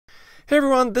Hey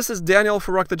everyone, this is Daniel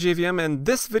for Rock the JVM, and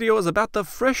this video is about the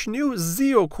fresh new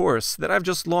ZIO course that I've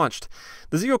just launched.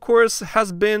 The ZIO course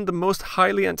has been the most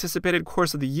highly anticipated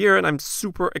course of the year, and I'm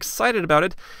super excited about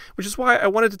it, which is why I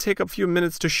wanted to take a few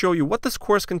minutes to show you what this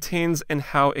course contains and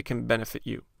how it can benefit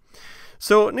you.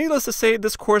 So, needless to say,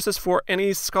 this course is for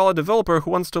any Scala developer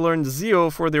who wants to learn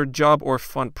ZIO for their job or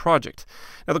fun project.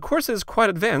 Now, the course is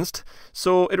quite advanced,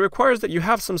 so it requires that you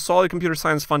have some solid computer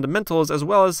science fundamentals as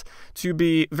well as to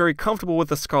be very comfortable with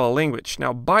the Scala language.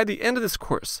 Now, by the end of this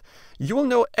course, you will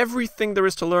know everything there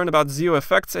is to learn about ZIO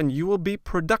effects, and you will be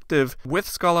productive with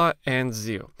Scala and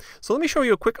ZIO. So let me show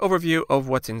you a quick overview of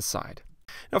what's inside.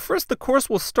 Now first, the course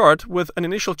will start with an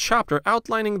initial chapter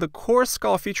outlining the core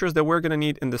Scala features that we're going to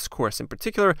need in this course, in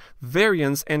particular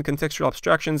variants and contextual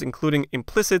abstractions, including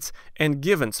implicits and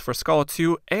givens for Scala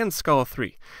 2 and Scala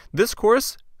 3. This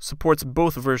course supports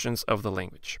both versions of the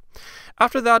language.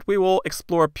 After that, we will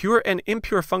explore pure and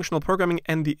impure functional programming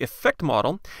and the effect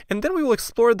model, and then we will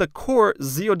explore the core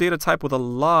ZIO data type with a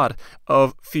lot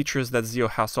of features that ZIO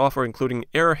has to offer, including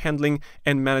error handling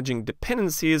and managing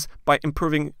dependencies by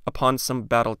improving upon some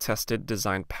battle-tested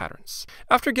design patterns.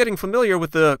 After getting familiar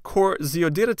with the core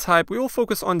ZIO data type, we will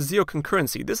focus on ZIO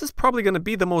concurrency. This is probably going to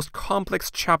be the most complex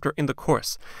chapter in the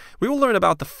course. We will learn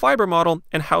about the fiber model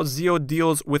and how ZIO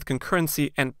deals with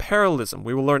concurrency and parallelism.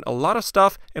 We will learn a lot of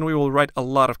stuff, and we will write a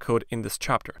lot of code in this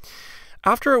chapter.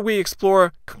 After we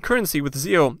explore concurrency with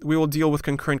ZIO, we will deal with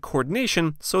concurrent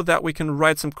coordination so that we can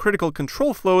write some critical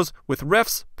control flows with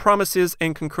refs, promises,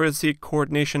 and concurrency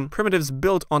coordination primitives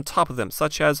built on top of them,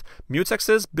 such as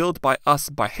mutexes built by us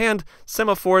by hand,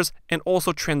 semaphores, and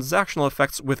also transactional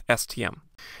effects with STM.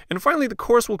 And finally, the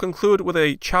course will conclude with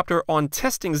a chapter on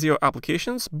testing ZIO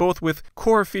applications, both with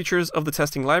core features of the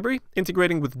testing library,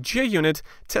 integrating with JUnit,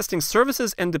 testing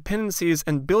services and dependencies,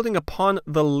 and building upon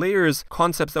the layers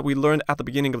concepts that we learned at the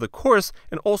beginning of the course,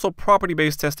 and also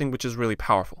property-based testing, which is really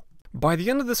powerful. By the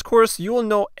end of this course, you will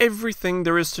know everything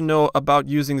there is to know about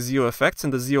using ZIO effects in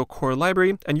the ZIO core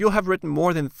library, and you'll have written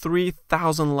more than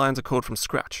 3,000 lines of code from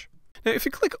scratch. Now, if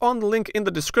you click on the link in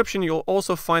the description, you'll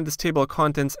also find this table of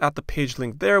contents at the page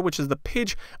link there, which is the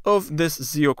page of this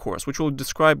ZIO course, which will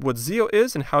describe what ZIO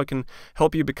is and how it can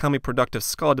help you become a productive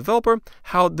Scala developer,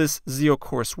 how this ZIO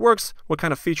course works, what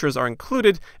kind of features are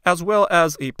included, as well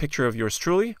as a picture of yours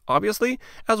truly, obviously,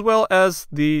 as well as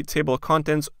the table of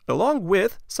contents, along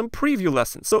with some preview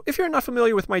lessons. So if you're not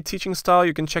familiar with my teaching style,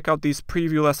 you can check out these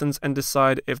preview lessons and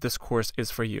decide if this course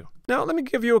is for you. Now, let me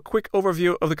give you a quick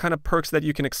overview of the kind of perks that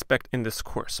you can expect in this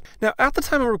course. Now, at the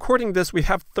time of recording this, we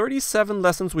have 37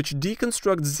 lessons which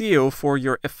deconstruct ZIO for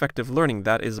your effective learning.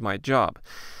 That is my job.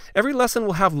 Every lesson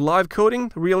will have live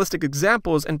coding, realistic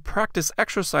examples, and practice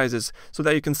exercises so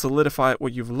that you can solidify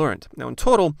what you've learned. Now, in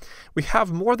total, we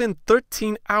have more than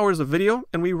 13 hours of video,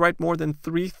 and we write more than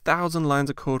 3,000 lines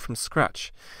of code from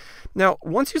scratch. Now,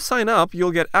 once you sign up,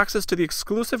 you'll get access to the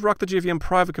exclusive Rock the JVM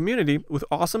private community with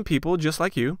awesome people just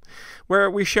like you,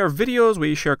 where we share videos,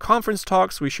 we share conference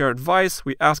talks, we share advice,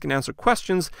 we ask and answer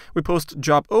questions, we post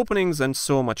job openings, and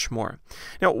so much more.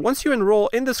 Now, once you enroll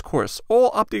in this course,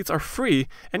 all updates are free,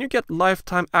 and you get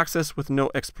lifetime access with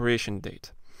no expiration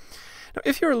date. Now,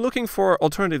 if you're looking for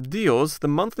alternative deals, the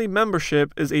monthly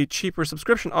membership is a cheaper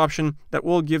subscription option that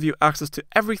will give you access to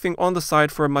everything on the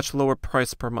site for a much lower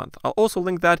price per month. I'll also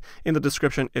link that in the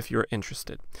description if you're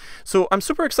interested. So I'm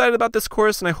super excited about this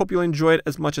course, and I hope you'll enjoy it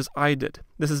as much as I did.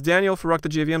 This is Daniel for Rock the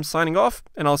JVM signing off,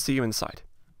 and I'll see you inside.